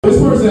This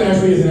person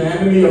actually is an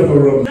enemy of the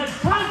room. Let's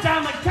punch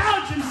on the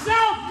couch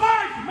himself,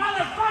 Mark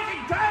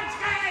motherfucking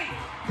Turnsky!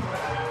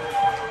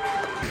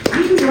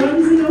 He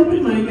runs an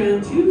open mic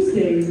on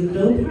Tuesdays in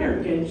Bill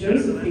Park at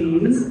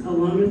Josephine's,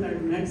 along with our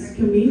next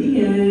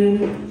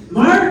comedian,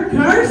 Mark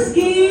Karski.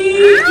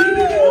 Keep it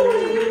going.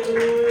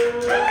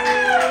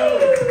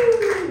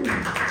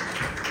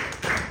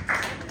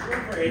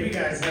 Hey, you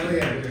guys, hell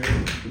yeah, dude.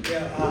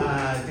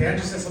 Yeah, Dan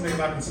just said something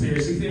about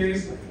conspiracy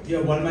theories. Yeah,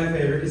 one of my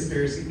favorite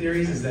conspiracy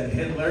theories is that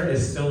Hitler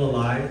is still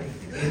alive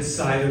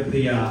inside of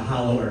the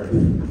hollow earth.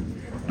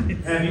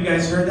 Have you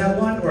guys heard that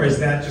one, or is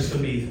that just a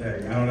me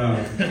thing? I don't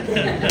know.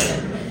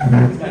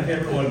 It's my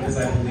favorite one because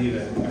I believe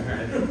it.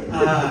 Right.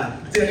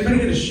 Did anybody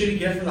get a shitty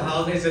gift for the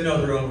holidays? I know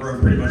they're over.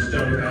 I'm pretty much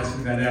done with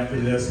asking that after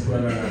this,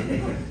 but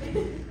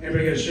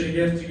anybody get a shitty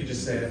gift? You could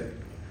just say it.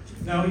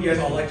 No, you guys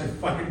all like your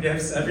fucking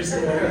gifts every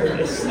single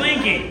one.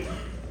 Slinky!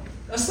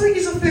 A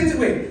slinky's a thing to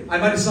wait. I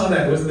might have saw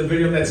that. Was it the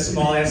video of that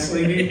small ass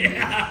slinky?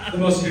 Yeah. The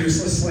most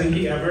useless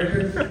slinky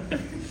ever.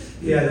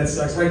 Yeah, that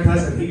sucks. My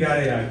cousin, he got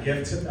a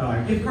gift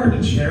card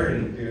to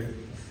charity, dude.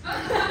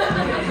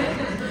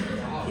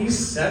 He's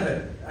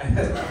 7. I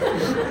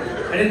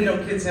didn't know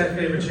kids had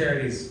favorite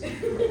charities. I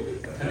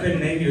couldn't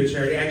name you a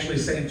charity. Actually,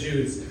 St.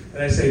 Jude's.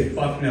 And I say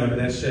fuck no to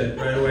that shit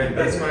right away.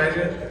 That's what I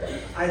did.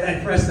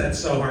 I pressed that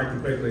so hard and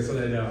quickly so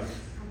they know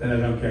that I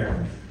don't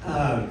care.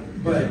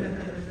 But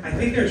I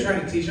think they're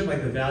trying to teach him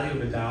like the value of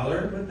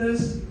 $1 with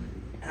this.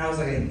 And I was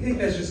like, I think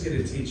that's just going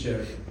to teach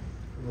him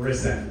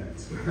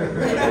resentment.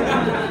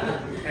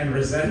 And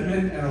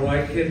resentment and a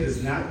white kid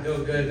does not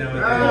go good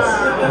nowadays.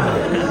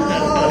 In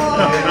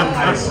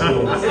high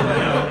school.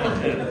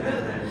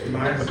 You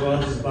might as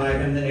well just buy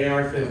him the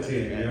AR-15,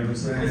 you know what I'm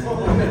saying?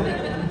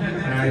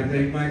 And I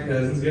think my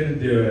cousin's gonna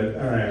do it.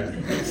 All right.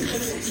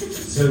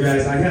 So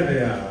guys, I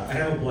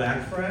have a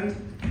black friend.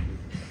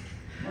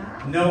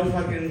 No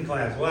fucking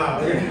class.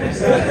 Wow. I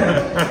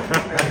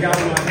got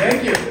one.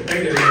 Thank you.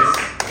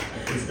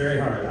 It's very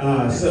hard.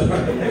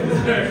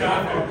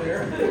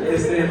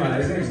 His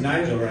name's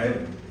Nigel, right?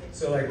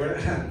 So like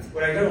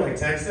when I go to like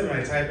text him and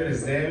I type in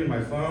his name in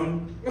my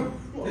phone,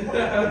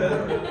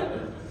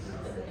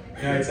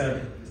 I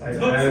type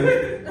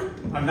N.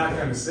 I'm not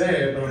gonna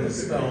say it, but I'm gonna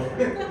spell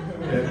it.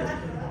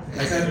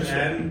 I type in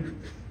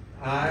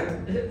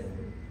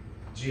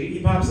N-I-G. He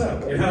pops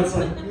up. You know, it's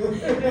like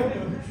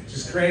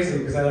just crazy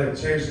because I like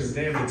changed his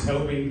name to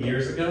Toby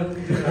years ago.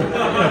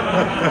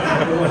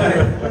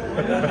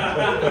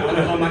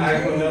 On my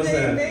iPhone does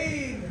that,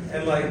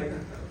 and like.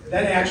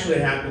 That actually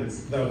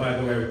happens, though, by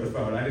the way, with the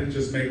phone. I didn't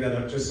just make that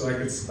up just so I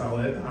could spell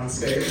it on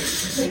stage.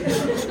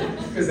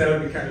 Because that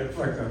would be kind of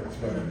fucked up.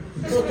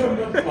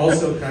 But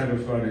also kind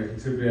of funny,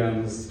 to be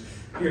honest.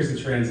 Here's the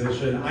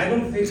transition. I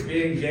don't think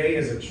being gay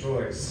is a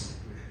choice.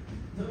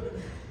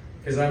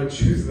 Because I would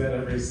choose that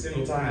every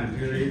single time.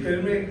 Dude, are you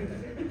kidding me?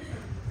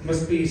 It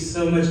must be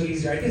so much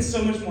easier. I get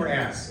so much more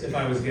ass if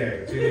I was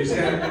gay. Dude, you just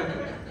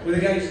gotta, with a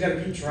guy, you just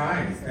gotta keep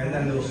trying. And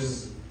then they'll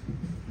just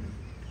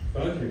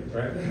fuck you,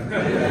 right?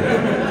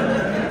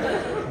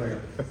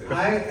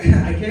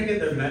 I can't get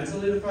there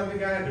mentally to fuck a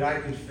guy, but I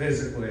can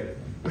physically.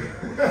 You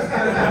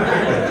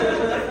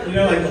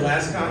know, like the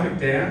last comic,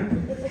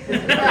 Dan?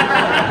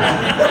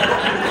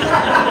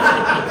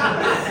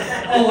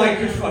 Oh, I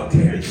could fuck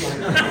Dan. I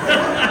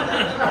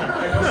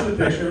posted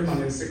a picture of him on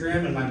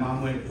Instagram, and my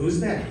mom went, "Who's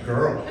that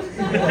girl?"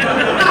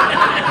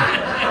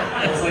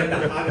 I was like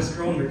the hottest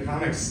girl in the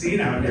comic scene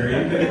out here.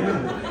 You know?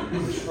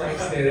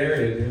 Tri-state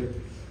area, dude.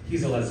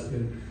 He's a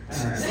lesbian.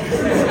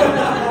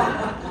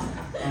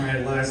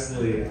 Alright,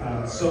 lastly,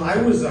 so I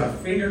was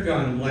finger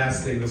gun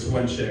blasting this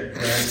one chick,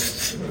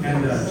 right?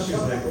 And she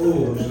was like,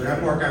 "Ooh," she's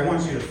like, "Mark, I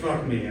want you to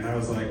fuck me." And I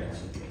was like,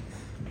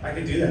 "I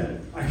could do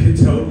that. I could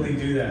totally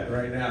do that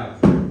right now."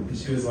 And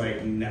she was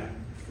like, "No.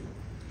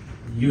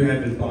 You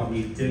haven't bought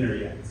me dinner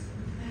yet."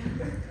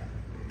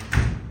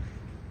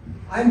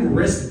 I'm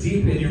wrist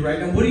deep in you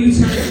right now. What are you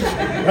talking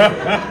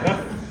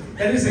about?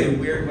 That is a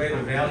weird way to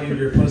value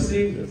your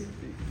pussy.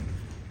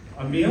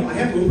 A meal? I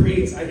have Uber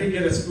Eats. I can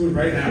get us food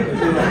right now. I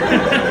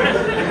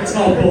can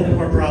solve both of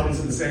our problems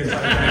at the same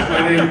time.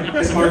 My name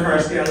is Mark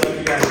Karski. I love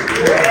you guys.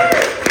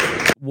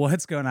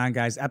 What's going on,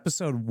 guys?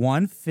 Episode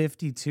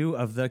 152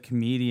 of The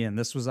Comedian.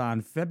 This was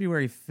on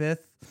February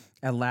 5th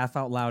at Laugh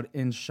Out Loud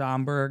in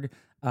Schaumburg.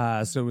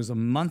 So it was a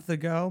month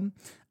ago.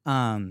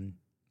 I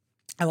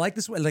like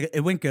this one. Like,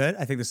 it went good.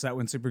 I think the set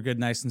went super good,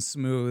 nice and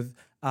smooth.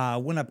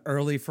 Went up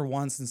early for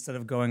once instead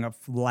of going up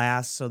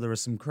last, so there were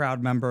some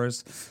crowd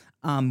members.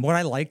 What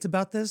I liked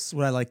about this,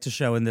 what I like to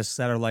show in this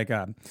set are like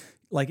in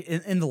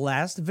the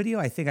last video,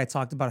 I think I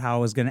talked about how I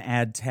was going to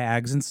add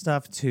tags and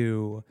stuff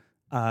to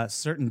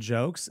certain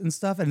jokes and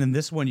stuff. And in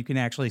this one, you can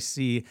actually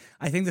see,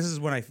 I think this is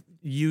when I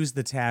used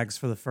the tags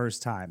for the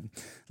first time,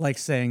 like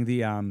saying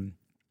I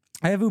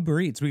have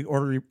Uber Eats. We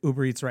order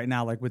Uber Eats right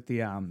now, like with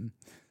the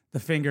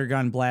finger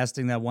gun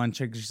blasting that one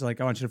chick. She's like,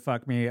 "I want you to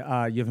fuck me. You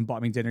haven't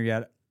bought me dinner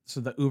yet." So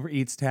the Uber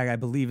Eats tag, I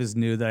believe, is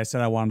new that I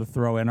said I wanted to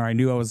throw in, or I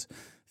knew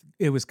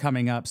it was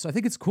coming up. So I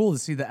think it's cool to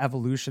see the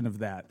evolution of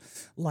that.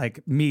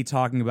 Like me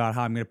talking about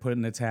how I'm going to put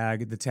in the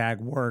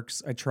tag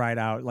works. I tried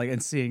out like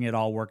and seeing it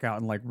all work out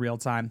in like real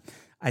time,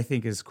 I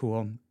think is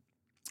cool.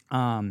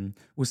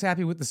 Was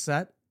happy with the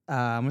set.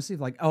 I'm gonna see if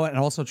like and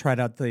also tried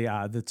out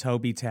the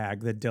Toby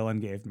tag that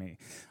Dylan gave me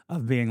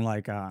of being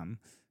like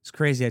it's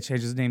crazy. I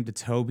changed his name to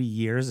Toby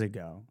years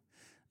ago.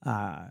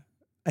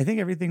 I think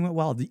everything went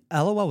well. The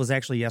LOL was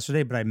actually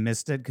yesterday, but I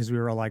missed it because we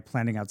were like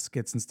planning out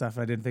skits and stuff.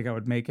 I didn't think I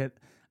would make it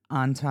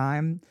on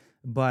time,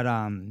 but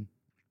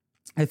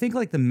I think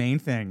like the main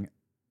thing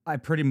I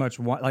pretty much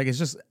want like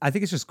I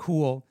think it's just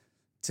cool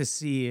to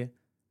see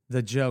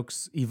the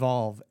jokes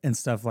evolve and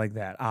stuff like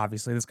that.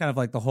 Obviously, that's kind of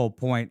like the whole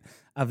point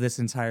of this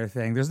entire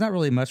thing. There's not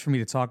really much for me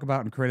to talk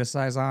about and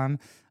criticize on.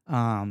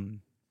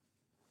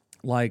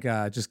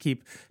 Just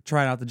keep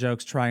trying out the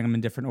jokes, trying them in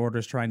different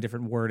orders, trying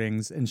different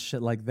wordings and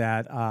shit like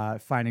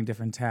that, finding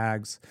different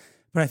tags.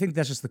 But I think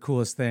that's just the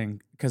coolest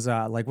thing because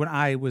like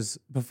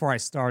before I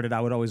started,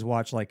 I would always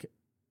watch like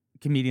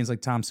comedians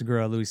like Tom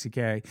Segura, Louis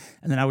C.K.,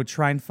 and then I would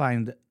try and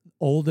find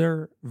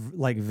older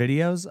like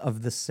videos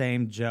of the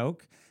same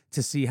joke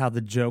to see how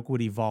the joke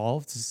would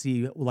evolve, to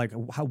see like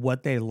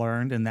what they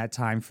learned in that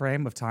time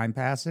frame of time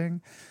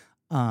passing.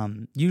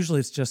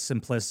 Usually it's just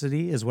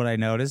simplicity is what I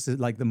noticed.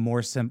 Like the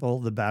more simple,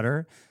 the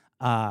better.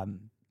 But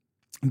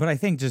I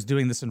think just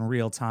doing this in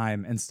real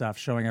time and stuff,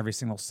 showing every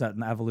single set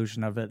and the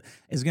evolution of it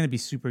is going to be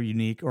super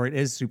unique, or it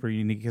is super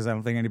unique because I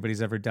don't think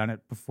anybody's ever done it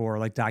before,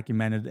 like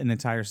documented an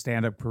entire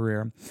stand-up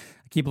career.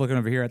 I keep looking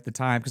over here at the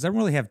time because I don't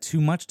really have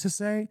too much to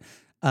say.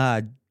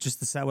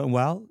 Just the set went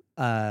well.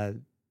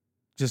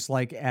 Just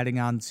like adding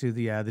on to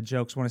the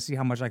jokes. Want to see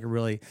how much I could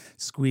really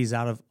squeeze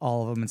out of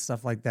all of them and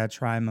stuff like that.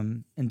 Trying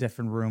them in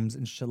different rooms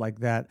and shit like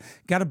that.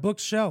 Got a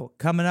booked show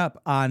coming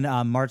up on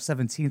March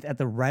 17th at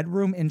the Red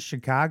Room in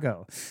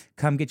Chicago.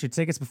 Come get your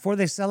tickets before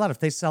they sell out. If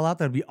they sell out,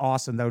 that'd be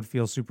awesome. That would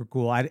feel super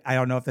cool. I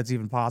don't know if that's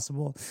even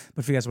possible,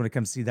 but if you guys want to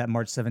come see that,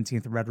 March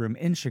 17th, Red Room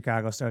in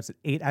Chicago starts at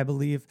 8, I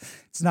believe.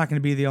 It's not going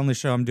to be the only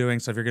show I'm doing,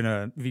 so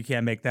if you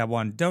can't make that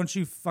one, don't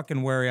you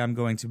fucking worry. I'm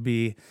going to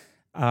be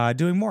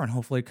doing more and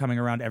hopefully coming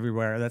around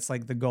everywhere. That's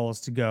like the goal, is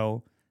to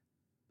go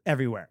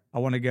everywhere. I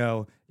want to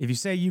go, if you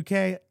say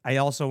UK, I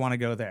also want to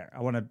go there.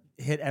 I want to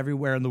hit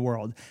everywhere in the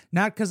world.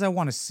 Not because I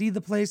want to see the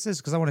places,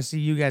 because I want to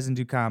see you guys and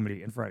do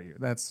comedy in front of you.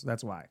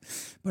 That's why.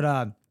 But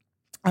I'm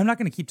not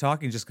going to keep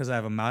talking just because I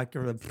have a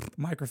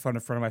microphone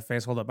in front of my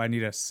face. Hold up, I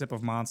need a sip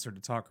of Monster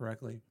to talk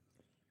correctly.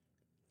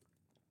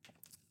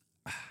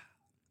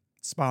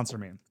 Sponsor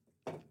me.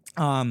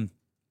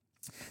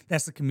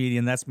 That's The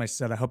Comedian. That's my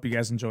set. I hope you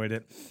guys enjoyed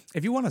it.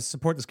 If you want to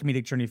support this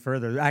comedic journey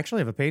further, I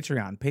actually have a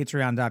Patreon,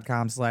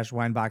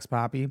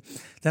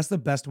 patreon.com/wineboxpoppy. That's the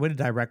best way to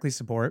directly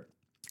support,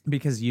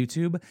 because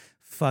YouTube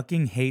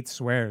fucking hates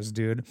swears,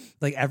 dude.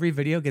 Like every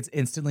video gets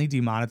instantly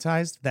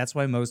demonetized. That's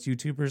why most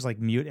YouTubers like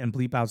mute and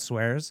bleep out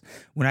swears.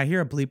 When I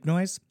hear a bleep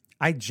noise,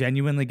 I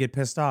genuinely get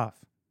pissed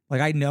off.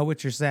 Like I know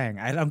what you're saying.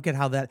 I don't get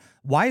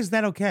why is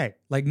that okay?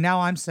 Like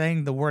now I'm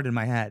saying the word in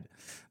my head.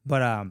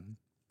 But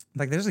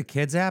like there's a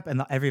kids app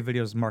and every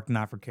video is marked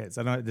not for kids.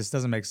 This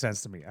doesn't make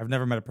sense to me. I've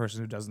never met a person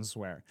who doesn't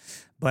swear.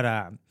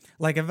 But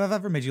like if I've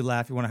ever made you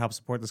laugh, you want to help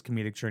support this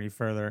comedic journey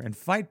further and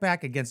fight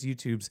back against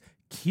YouTube's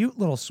cute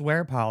little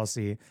swear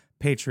policy,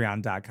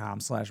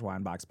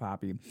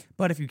 patreon.com/wineboxpoppy.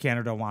 But if you can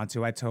or don't want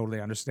to, I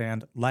totally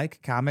understand.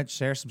 Like, comment,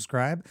 share,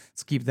 subscribe.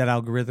 Let's keep that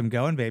algorithm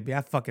going, baby.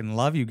 I fucking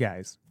love you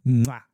guys. Mwah.